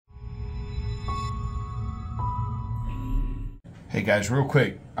Hey guys, real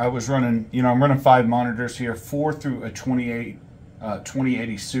quick, I was running, I'm running 5 monitors here, 4 through a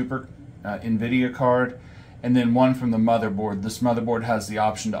 2080 Super NVIDIA card, and then 1 from the motherboard. This motherboard has the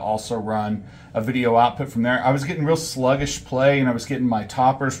option to also run a video output from there. I was getting real sluggish play, and I was getting my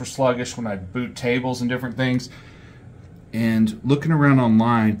toppers were sluggish when I boot tables and different things. And looking around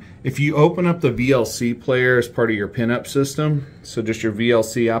online, if you open up the VLC player as part of your pinup system, so just your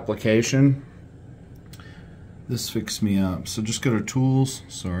VLC application, this fixed me up. So just go to Tools,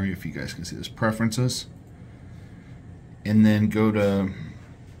 sorry if you guys can see this, Preferences, and then go to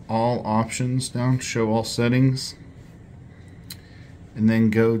All Options down, Show All Settings, and then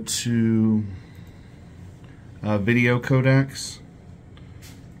go to Video Codecs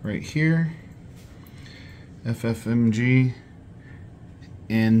right here, FFMG,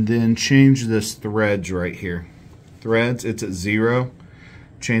 and then change this threads right here. Threads, it's at 0,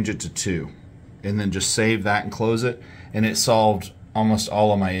 change it to 2. And then just save that and close it, and it solved almost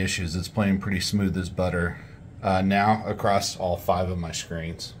all of my issues. It's playing pretty smooth as butter now across all 5 of my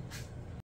screens.